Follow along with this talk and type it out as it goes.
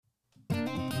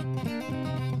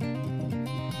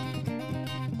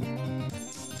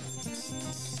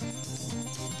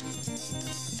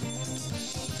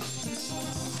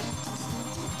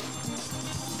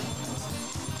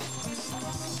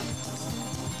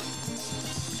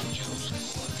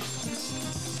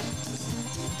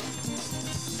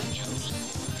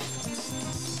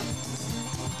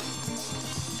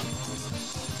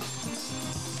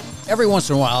Every once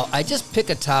in a while, I just pick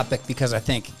a topic because I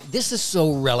think this is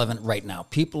so relevant right now.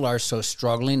 People are so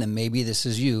struggling, and maybe this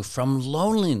is you, from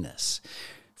loneliness,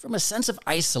 from a sense of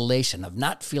isolation, of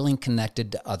not feeling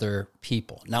connected to other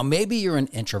people. Now, maybe you're an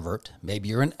introvert, maybe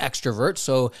you're an extrovert,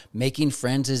 so making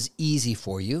friends is easy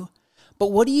for you.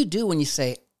 But what do you do when you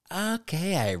say,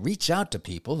 okay, I reach out to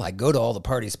people, I go to all the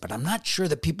parties, but I'm not sure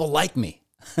that people like me?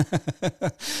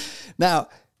 Now,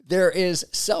 there is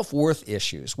self-worth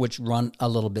issues which run a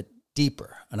little bit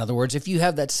deeper. In other words, if you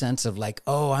have that sense of like,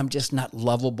 oh, I'm just not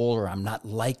lovable or I'm not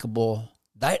likable,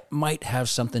 that might have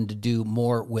something to do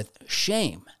more with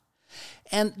shame.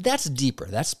 And that's deeper.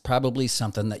 That's probably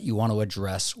something that you want to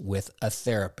address with a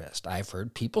therapist. I've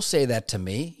heard people say that to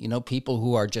me, people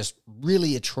who are just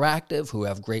really attractive, who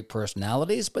have great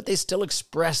personalities, but they still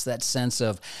express that sense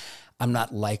of, I'm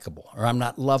not likable or I'm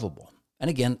not lovable. And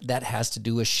again, that has to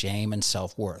do with shame and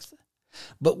self-worth.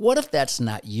 But what if that's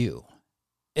not you?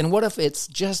 And what if it's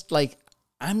just like,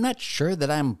 I'm not sure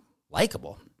that I'm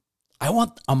likable. I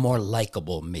want a more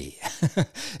likable me.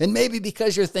 And maybe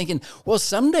because you're thinking, well,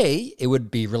 someday it would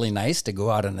be really nice to go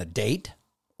out on a date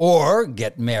or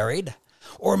get married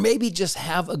or maybe just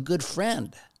have a good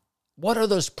friend. What are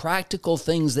those practical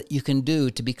things that you can do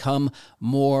to become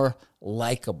more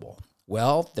likable?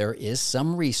 Well, there is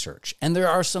some research, and there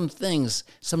are some things,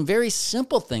 some very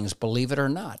simple things, believe it or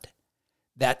not,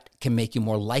 that can make you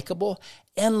more likable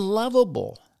and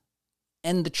lovable.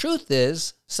 And the truth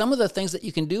is, some of the things that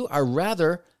you can do are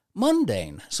rather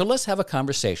mundane. So let's have a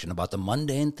conversation about the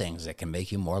mundane things that can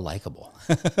make you more likable.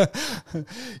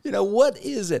 What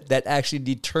is it that actually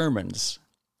determines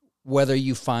whether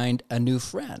you find a new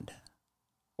friend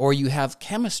or you have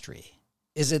chemistry?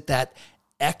 Is it that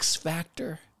X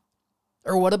factor?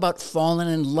 Or what about falling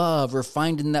in love or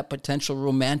finding that potential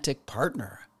romantic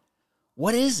partner?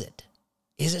 What is it?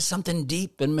 Is it something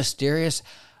deep and mysterious?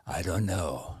 I don't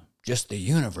know. Just the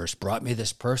universe brought me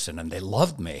this person and they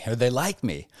loved me or they like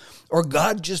me. Or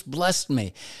God just blessed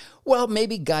me. Well,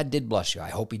 maybe God did bless you. I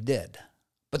hope he did.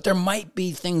 But there might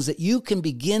be things that you can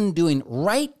begin doing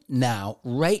right now,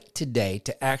 right today,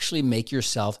 to actually make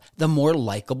yourself the more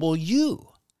likable you.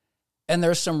 And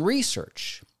there's some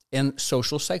research in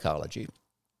social psychology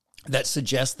that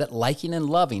suggests that liking and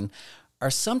loving are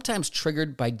sometimes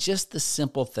triggered by just the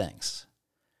simple things.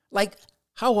 Like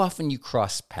how often you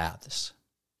cross paths.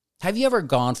 Have you ever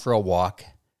gone for a walk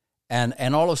and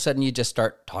all of a sudden you just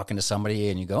start talking to somebody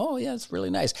and you go, oh yeah, it's really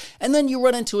nice. And then you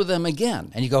run into them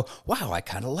again and you go, wow, I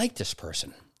kind of like this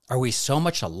person. Are we so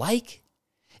much alike?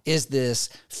 Is this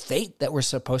fate that we're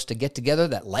supposed to get together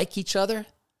that like each other?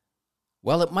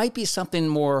 Well, it might be something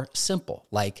more simple,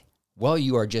 like, well,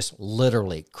 you are just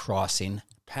literally crossing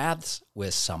paths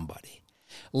with somebody.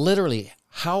 Literally,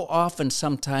 how often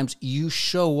sometimes you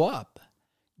show up,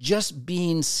 just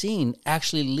being seen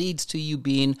actually leads to you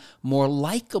being more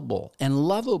likable and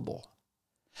lovable.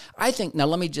 I think, now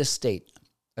let me just state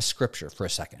a scripture for a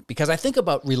second, because I think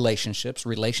about relationships.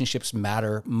 Relationships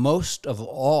matter most of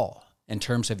all in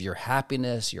terms of your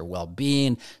happiness, your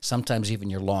well-being, sometimes even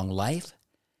your long life.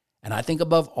 And I think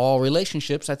above all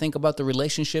relationships, I think about the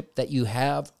relationship that you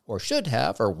have or should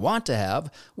have or want to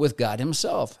have with God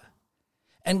himself.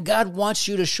 And God wants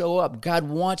you to show up. God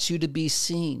wants you to be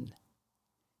seen.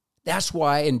 That's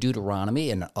why in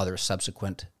Deuteronomy and other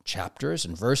subsequent chapters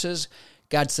and verses,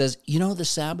 God says, the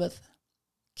Sabbath,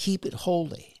 keep it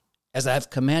holy as I have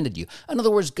commanded you. In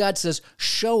other words, God says,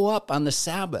 show up on the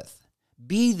Sabbath.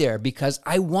 Be there because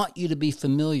I want you to be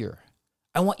familiar.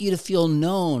 I want you to feel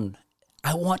known.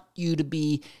 I want you to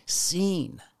be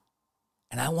seen,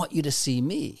 and I want you to see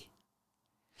me.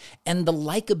 And the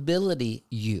likability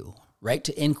right,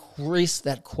 to increase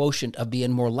that quotient of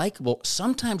being more likable,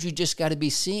 sometimes you just got to be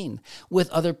seen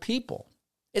with other people.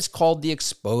 It's called the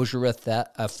exposure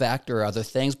effect or other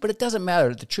things, but it doesn't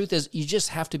matter. The truth is, you just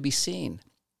have to be seen.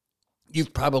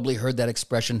 You've probably heard that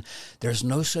expression, there's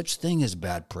no such thing as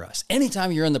bad press.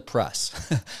 Anytime you're in the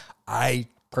press, I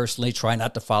personally try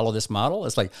not to follow this model.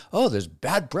 It's like, oh, there's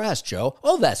bad press, Joe.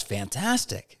 Oh, that's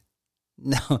fantastic.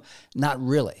 No, not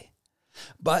really.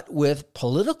 But with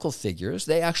political figures,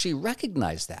 they actually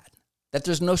recognize that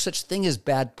there's no such thing as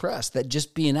bad press, that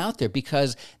just being out there,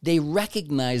 because they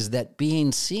recognize that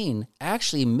being seen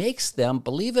actually makes them,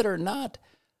 believe it or not,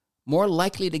 more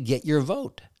likely to get your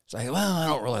vote. It's like, well, I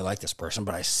don't really like this person,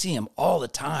 but I see him all the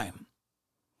time.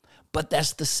 But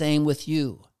that's the same with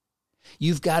you.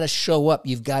 You've got to show up.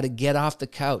 You've got to get off the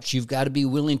couch. You've got to be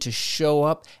willing to show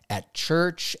up at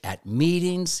church, at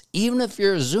meetings, even if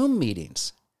you're Zoom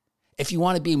meetings. If you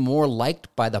want to be more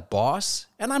liked by the boss,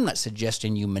 and I'm not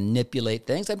suggesting you manipulate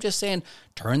things, I'm just saying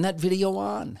turn that video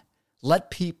on. Let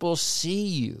people see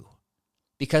you.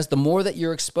 because the more that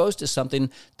you're exposed to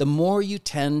something, the more you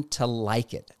tend to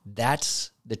like it. That's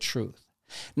the truth.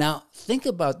 Now, think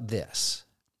about this.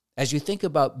 As you think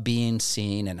about being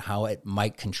seen and how it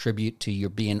might contribute to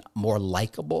your being more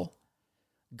likable,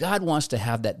 God wants to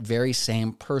have that very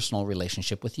same personal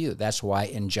relationship with you. That's why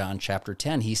in John chapter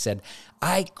 10, he said,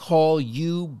 I call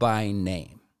you by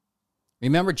name.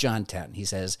 Remember John 10, he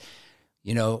says,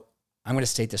 I'm going to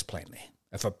state this plainly.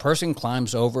 If a person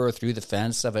climbs over or through the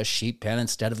fence of a sheep pen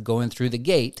instead of going through the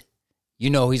gate,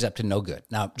 he's up to no good.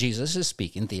 Now, Jesus is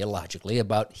speaking theologically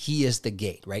about he is the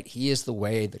gate, right? He is the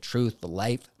way, the truth, the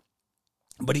life.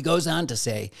 But he goes on to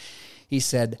say, he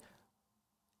said,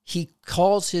 he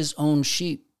calls his own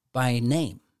sheep by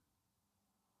name.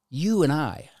 You and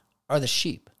I are the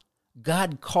sheep.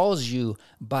 God calls you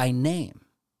by name.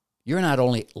 You're not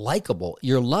only likable,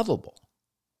 you're lovable.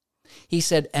 He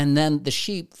said, and then the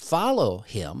sheep follow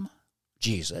him,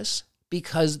 Jesus,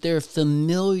 because they're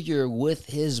familiar with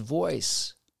his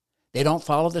voice. They don't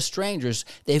follow the strangers.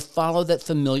 They follow that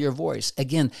familiar voice.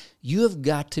 Again, you have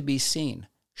got to be seen,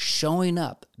 showing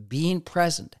up, being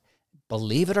present.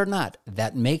 Believe it or not,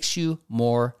 that makes you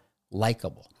more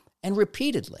likable. And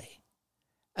repeatedly,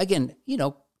 again,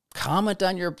 comment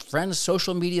on your friend's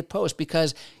social media post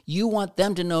because you want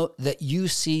them to know that you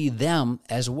see them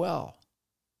as well.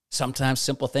 Sometimes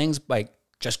simple things like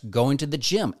just going to the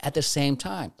gym at the same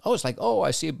time. Oh, it's like, oh,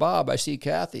 I see Bob, I see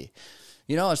Kathy.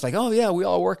 It's like, oh, yeah, we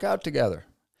all work out together.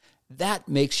 That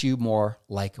makes you more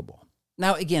likable.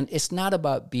 Now, again, it's not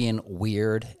about being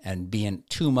weird and being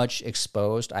too much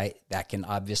exposed. That can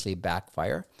obviously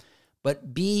backfire,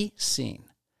 but be seen.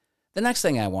 The next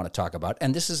thing I want to talk about,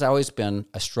 and this has always been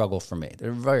a struggle for me.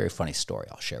 There's a very funny story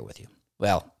I'll share with you.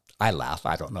 Well, I laugh.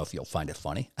 I don't know if you'll find it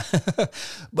funny.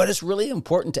 But it's really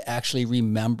important to actually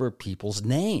remember people's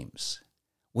names.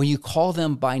 When you call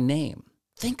them by name,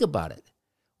 think about it.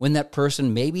 When that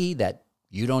person maybe that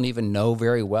you don't even know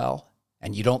very well,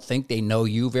 and you don't think they know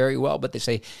you very well, but they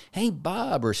say, hey,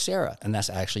 Bob or Sarah, and that's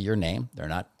actually your name. They're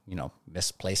not,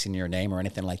 misplacing your name or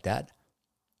anything like that.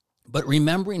 But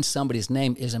remembering somebody's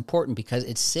name is important because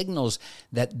it signals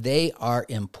that they are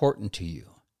important to you.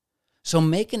 So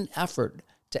make an effort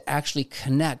to actually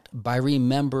connect by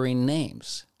remembering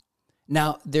names.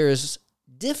 Now, there's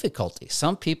difficulty.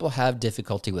 Some people have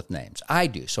difficulty with names. I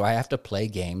do. So I have to play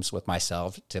games with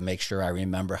myself to make sure I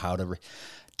remember how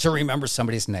to remember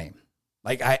somebody's name.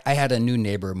 Like I had a new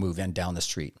neighbor move in down the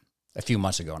street a few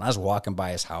months ago, and I was walking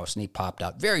by his house, and he popped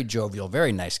out, very jovial,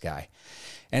 very nice guy.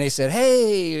 And he said,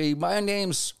 hey, my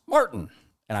name's Martin.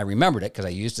 And I remembered it because I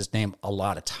used his name a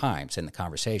lot of times in the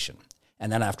conversation.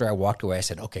 And then after I walked away, I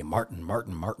said, okay, Martin.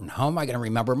 How am I going to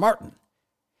remember Martin?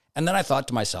 And then I thought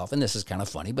to myself, and this is kind of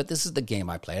funny, but this is the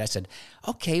game I played. I said,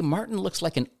 okay, Martin looks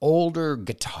like an older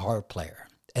guitar player.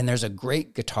 And there's a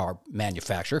great guitar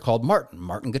manufacturer called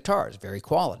Martin Guitars, very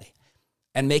quality.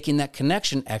 And making that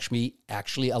connection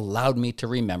actually allowed me to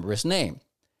remember his name.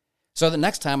 So the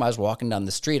next time I was walking down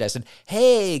the street, I said,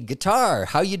 hey, guitar,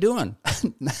 how you doing?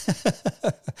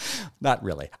 Not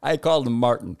really. I called him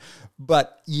Martin.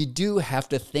 But you do have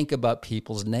to think about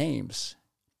people's names.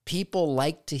 People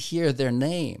like to hear their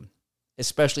name,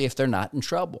 especially if they're not in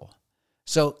trouble.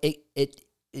 So it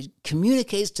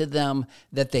communicates to them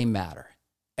that they matter.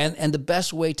 And the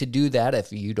best way to do that,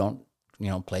 if you don't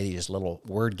play these little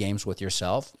word games with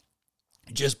yourself,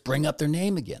 just bring up their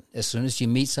name again. As soon as you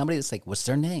meet somebody, it's like, what's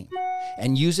their name?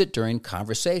 And use it during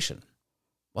conversation.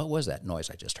 What was that noise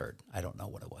I just heard? I don't know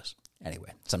what it was.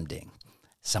 Anyway, some ding.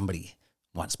 Somebody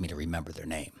wants me to remember their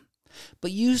name.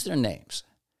 But use their names.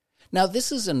 Now,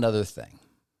 this is another thing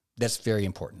that's very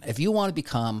important. If you want to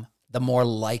become the more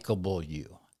likable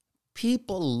you,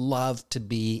 people love to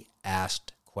be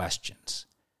asked questions.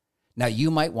 Now,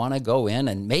 you might want to go in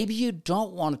and maybe you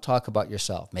don't want to talk about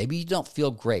yourself. Maybe you don't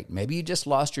feel great. Maybe you just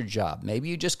lost your job. Maybe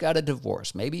you just got a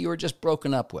divorce. Maybe you were just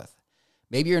broken up with.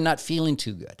 Maybe you're not feeling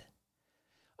too good.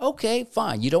 Okay,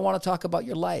 fine. You don't want to talk about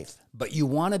your life, but you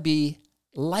want to be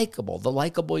likable, the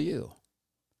likable you.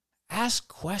 Ask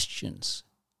questions.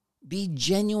 Be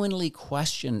genuinely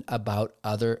questioned about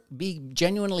other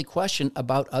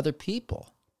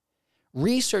people.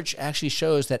 Research actually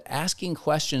shows that asking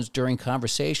questions during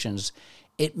conversations,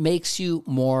 it makes you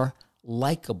more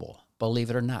likable, believe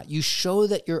it or not. You show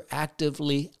that you're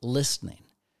actively listening.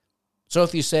 So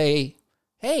if you say,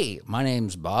 hey, my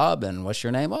name's Bob, and what's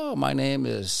your name? Oh, my name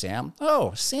is Sam.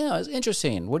 Oh, Sam, is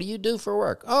interesting. What do you do for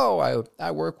work? Oh,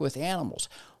 I work with animals.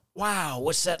 Wow,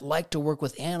 what's that like to work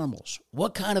with animals?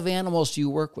 What kind of animals do you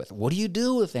work with? What do you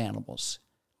do with animals?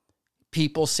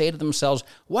 People say to themselves,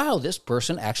 wow, this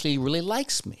person actually really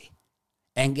likes me.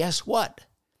 And guess what?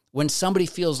 When somebody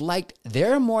feels liked,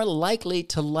 they're more likely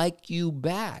to like you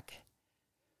back.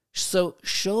 So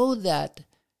show that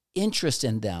interest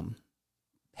in them.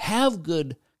 Have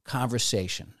good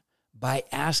conversation by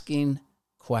asking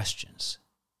questions.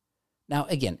 Now,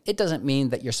 again, it doesn't mean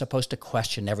that you're supposed to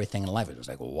question everything in life. It's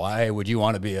like, well, why would you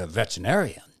want to be a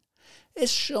veterinarian?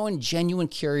 It's showing genuine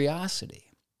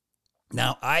curiosity.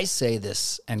 Now, I say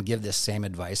this and give this same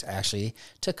advice actually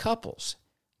to couples.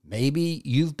 Maybe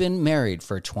you've been married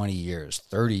for 20 years,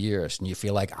 30 years, and you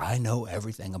feel like, I know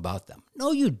everything about them.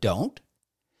 No, you don't.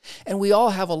 And we all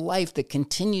have a life that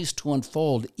continues to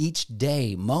unfold each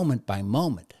day, moment by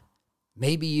moment.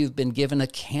 Maybe you've been given a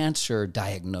cancer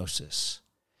diagnosis.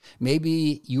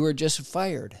 Maybe you were just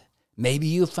fired. Maybe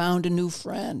you found a new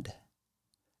friend.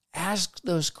 Ask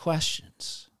those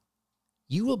questions.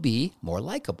 You will be more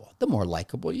likable, the more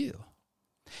likable you.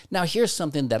 Now, here's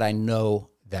something that I know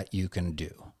that you can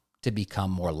do to become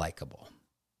more likable.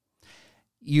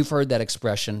 You've heard that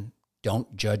expression,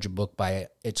 don't judge a book by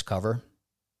its cover.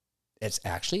 It's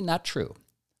actually not true.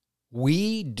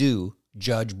 We do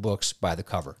judge books by the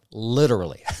cover,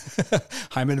 literally.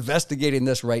 I'm investigating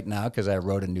this right now because I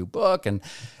wrote a new book, and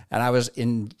I was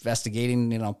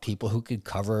investigating, people who could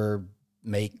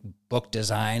make book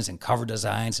designs and cover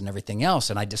designs and everything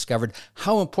else. And I discovered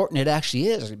how important it actually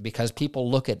is, because people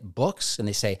look at books and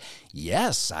they say,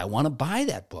 yes, I want to buy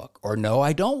that book, or no,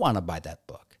 I don't want to buy that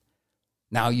book.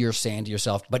 Now you're saying to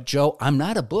yourself, but Joe, I'm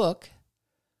not a book.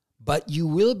 But you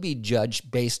will be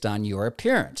judged based on your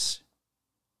appearance.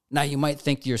 Now, you might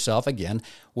think to yourself again,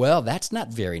 well, that's not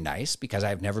very nice because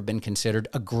I've never been considered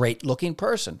a great-looking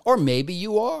person. Or maybe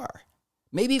you are.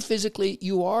 Maybe physically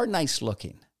you are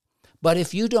nice-looking. But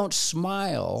if you don't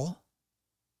smile,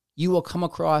 you will come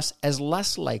across as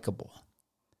less likable.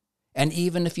 And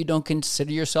even if you don't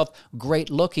consider yourself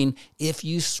great-looking, if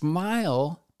you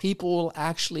smile, people will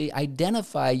actually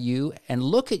identify you and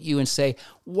look at you and say,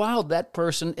 wow, that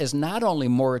person is not only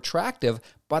more attractive,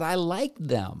 but I like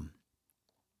them.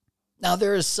 Now,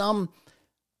 there are some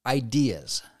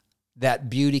ideas that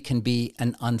beauty can be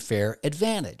an unfair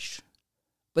advantage.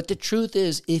 But the truth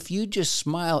is, if you just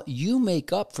smile, you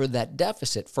make up for that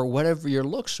deficit for whatever your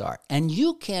looks are. And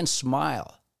you can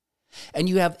smile. And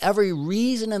you have every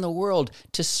reason in the world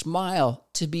to smile,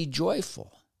 to be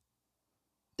joyful.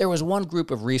 There was one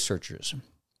group of researchers,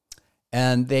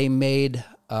 and they made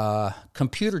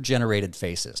computer-generated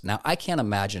faces. Now, I can't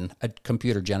imagine a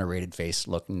computer-generated face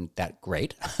looking that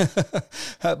great,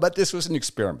 but this was an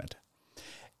experiment.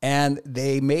 And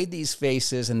they made these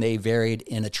faces, and they varied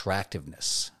in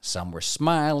attractiveness. Some were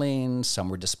smiling, some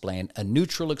were displaying a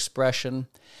neutral expression.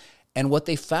 And what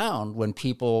they found when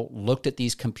people looked at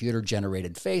these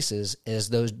computer-generated faces is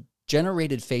those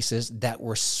generated faces that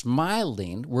were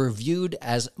smiling were viewed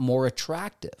as more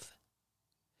attractive.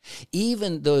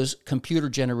 Even those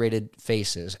computer-generated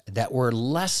faces that were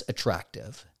less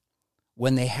attractive,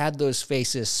 when they had those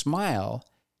faces smile,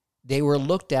 they were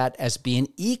looked at as being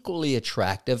equally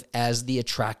attractive as the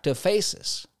attractive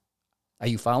faces. Are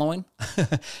you following?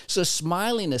 So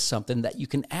smiling is something that you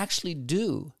can actually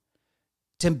do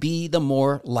to be the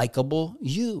more likable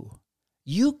you.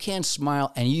 You can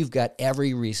smile, and you've got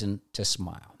every reason to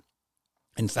smile.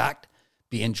 In fact,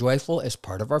 being joyful is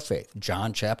part of our faith.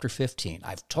 John chapter 15.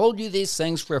 I've told you these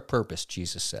things for a purpose,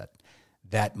 Jesus said,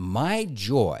 that my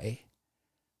joy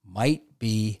might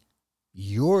be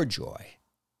your joy,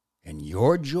 and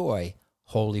your joy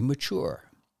wholly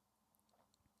mature.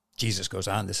 Jesus goes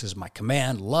on, this is my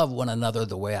command, love one another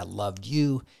the way I loved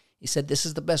you. He said, this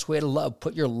is the best way to love.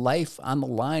 Put your life on the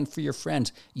line for your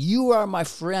friends. You are my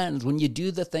friends when you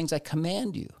do the things I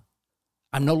command you.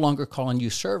 I'm no longer calling you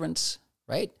servants,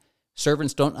 right?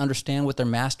 Servants don't understand what their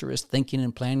master is thinking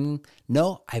and planning.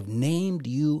 No, I've named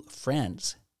you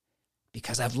friends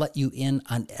because I've let you in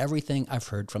on everything I've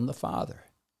heard from the Father.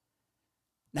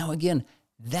 Now again,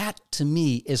 that to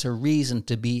me is a reason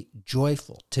to be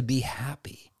joyful, to be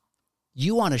happy.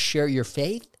 You want to share your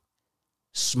faith?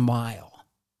 Smile.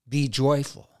 Be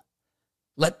joyful.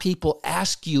 Let people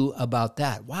ask you about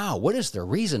that. Wow, what is the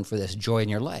reason for this joy in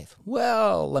your life?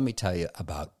 Well, let me tell you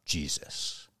about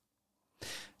Jesus.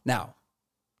 Now,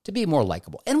 to be more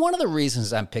likable. And one of the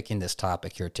reasons I'm picking this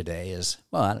topic here today is,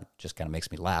 well, it just kind of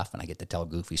makes me laugh and I get to tell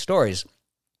goofy stories.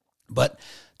 But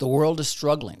the world is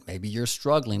struggling. Maybe you're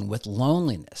struggling with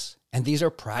loneliness. And these are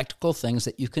practical things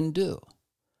that you can do.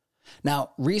 Now,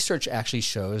 research actually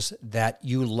shows that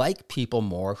you like people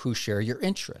more who share your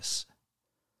interests.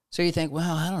 So you think,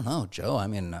 well, I don't know, Joe. I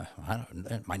mean,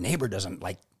 my neighbor doesn't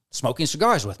like smoking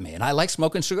cigars with me, and I like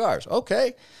smoking cigars.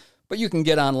 Okay, but you can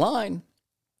get online.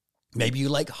 Maybe you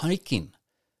like hiking.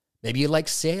 Maybe you like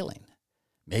sailing.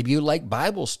 Maybe you like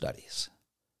Bible studies.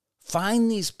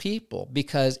 Find these people,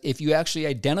 because if you actually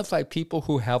identify people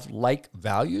who have like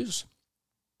values,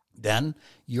 then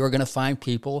you're going to find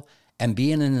people and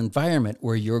be in an environment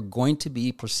where you're going to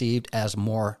be perceived as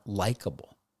more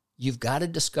likable. You've got to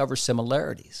discover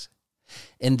similarities.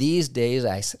 In these days,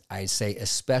 I say,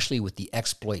 especially with the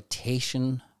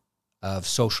exploitation of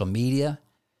social media,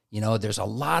 there's a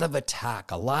lot of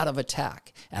attack,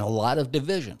 and a lot of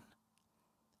division.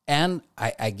 And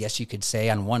I guess you could say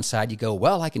on one side, you go,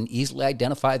 well, I can easily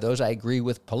identify those I agree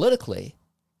with politically.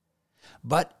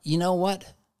 But you know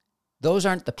what? Those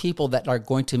aren't the people that are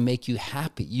going to make you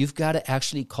happy. You've got to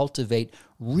actually cultivate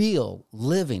real,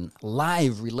 living,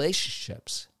 live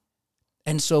relationships.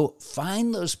 And so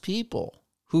find those people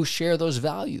who share those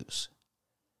values.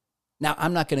 Now,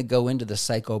 I'm not going to go into the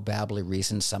psychobabbly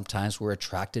reasons. Sometimes we're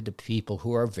attracted to people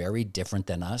who are very different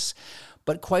than us.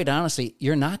 But quite honestly,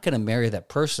 you're not going to marry that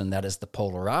person that is the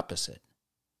polar opposite.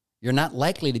 You're not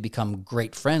likely to become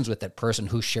great friends with that person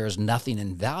who shares nothing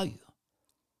in value.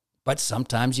 But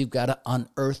sometimes you've got to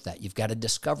unearth that. You've got to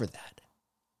discover that.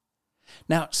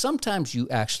 Now, sometimes you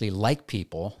actually like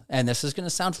people, and this is going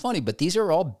to sound funny, but these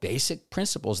are all basic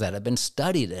principles that have been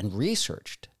studied and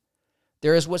researched.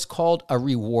 There is what's called a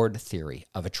reward theory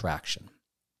of attraction.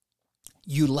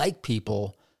 You like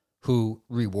people who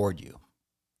reward you,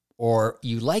 or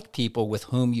you like people with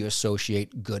whom you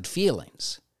associate good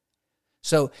feelings.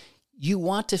 So you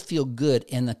want to feel good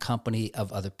in the company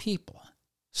of other people.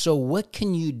 So what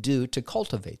can you do to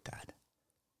cultivate that?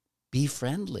 Be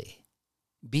friendly.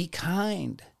 Be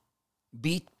kind.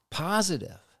 Be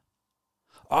positive.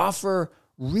 Offer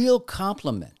real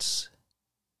compliments.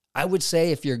 I would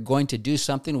say if you're going to do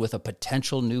something with a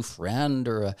potential new friend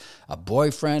or a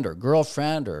boyfriend or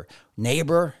girlfriend or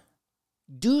neighbor,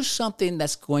 do something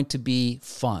that's going to be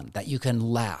fun, that you can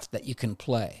laugh, that you can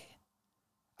play.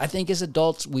 I think as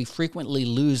adults, we frequently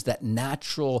lose that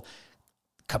natural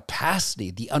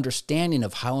capacity, the understanding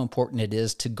of how important it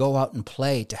is to go out and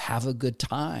play, to have a good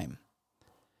time.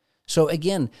 So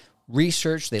again,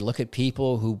 research, they look at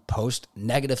people who post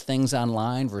negative things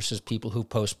online versus people who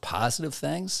post positive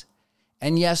things.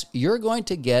 And yes, you're going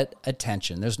to get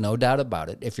attention. There's no doubt about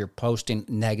it if you're posting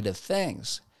negative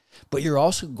things. But you're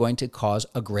also going to cause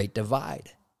a great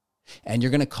divide. And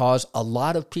you're going to cause a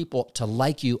lot of people to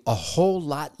like you a whole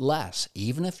lot less,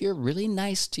 even if you're really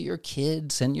nice to your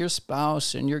kids and your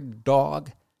spouse and your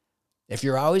dog. If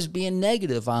you're always being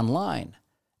negative online,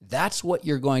 that's what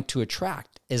you're going to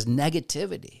attract, is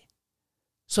negativity.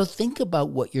 So think about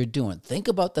what you're doing. Think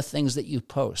about the things that you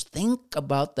post. Think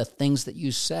about the things that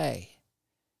you say.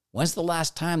 When's the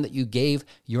last time that you gave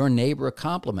your neighbor a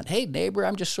compliment? Hey, neighbor,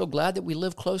 I'm just so glad that we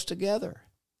live close together.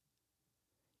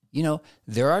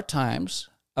 There are times,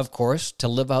 of course, to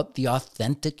live out the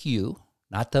authentic you,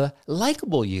 not the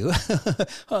likable you,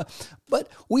 but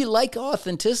we like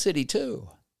authenticity too.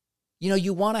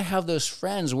 You want to have those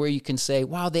friends where you can say,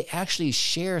 wow, they actually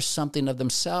share something of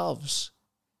themselves.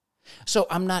 So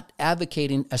I'm not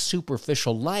advocating a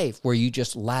superficial life where you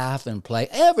just laugh and play.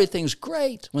 Everything's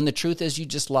great, when the truth is you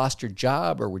just lost your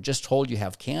job or were just told you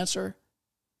have cancer.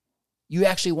 You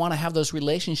actually want to have those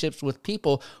relationships with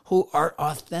people who are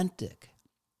authentic.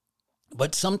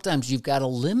 But sometimes you've got to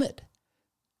limit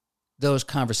those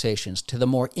conversations to the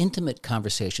more intimate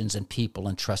conversations and people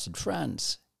and trusted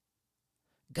friends.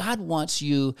 God wants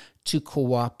you to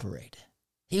cooperate.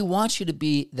 He wants you to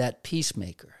be that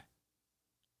peacemaker.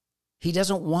 He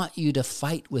doesn't want you to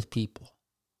fight with people.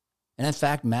 And in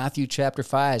fact, Matthew chapter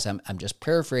 5, I'm just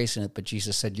paraphrasing it, but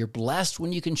Jesus said, you're blessed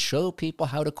when you can show people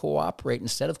how to cooperate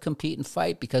instead of compete and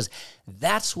fight, because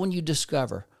that's when you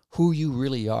discover who you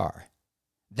really are.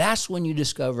 That's when you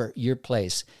discover your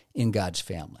place in God's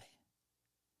family.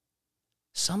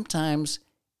 Sometimes,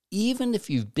 even if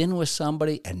you've been with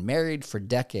somebody and married for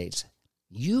decades,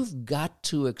 you've got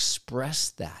to express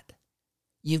that.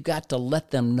 You've got to let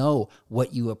them know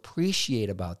what you appreciate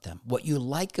about them, what you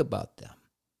like about them.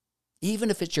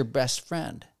 Even if it's your best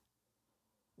friend.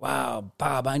 Wow,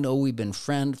 Bob, I know we've been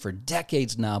friends for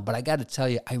decades now, but I got to tell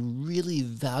you, I really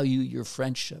value your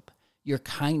friendship, your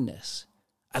kindness.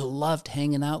 I loved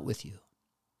hanging out with you.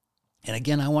 And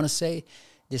again, I want to say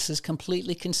this is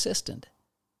completely consistent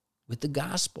with the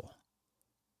gospel.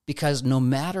 Because no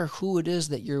matter who it is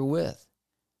that you're with,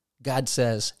 God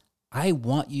says, I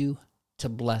want you to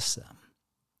bless them,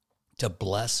 to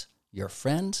bless your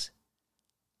friends,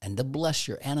 and to bless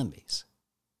your enemies.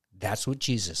 That's what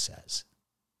Jesus says.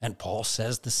 And Paul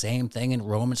says the same thing in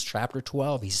Romans chapter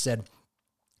 12. He said,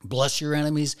 bless your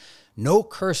enemies, no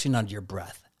cursing under your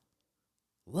breath.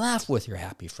 Laugh with your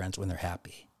happy friends when they're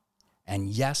happy. And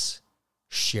yes,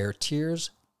 share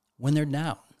tears, when they're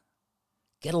down.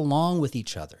 Get along with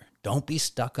each other. Don't be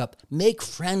stuck up. Make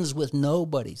friends with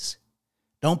nobodies.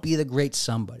 Don't be the great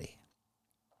somebody.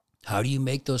 How do you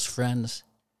make those friends?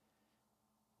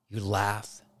 You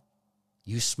laugh.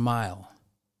 You smile.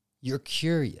 You're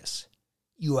curious.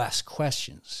 You ask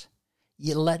questions.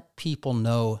 You let people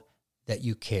know that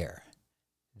you care,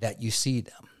 that you see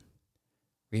them.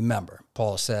 Remember,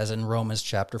 Paul says in Romans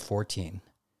chapter 14,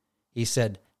 he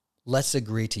said, let's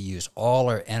agree to use all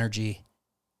our energy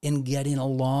in getting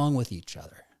along with each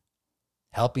other,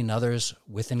 helping others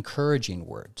with encouraging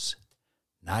words,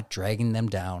 not dragging them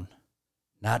down,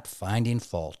 not finding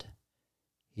fault.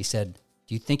 He said,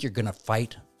 do you think you're going to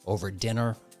fight over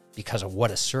dinner because of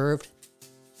what is served?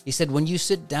 He said, when you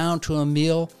sit down to a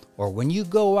meal or when you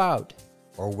go out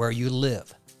or where you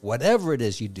live, whatever it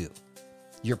is you do,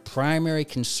 your primary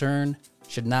concern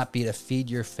should not be to feed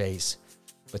your face,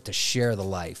 but to share the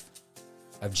life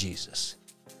of Jesus.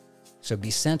 So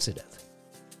be sensitive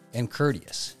and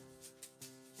courteous.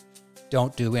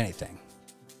 Don't do anything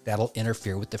that'll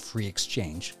interfere with the free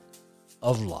exchange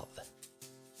of love.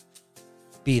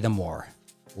 Be the more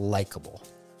likable,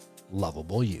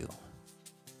 lovable you.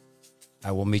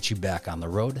 I will meet you back on the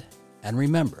road, and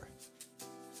remember,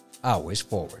 always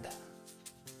forward.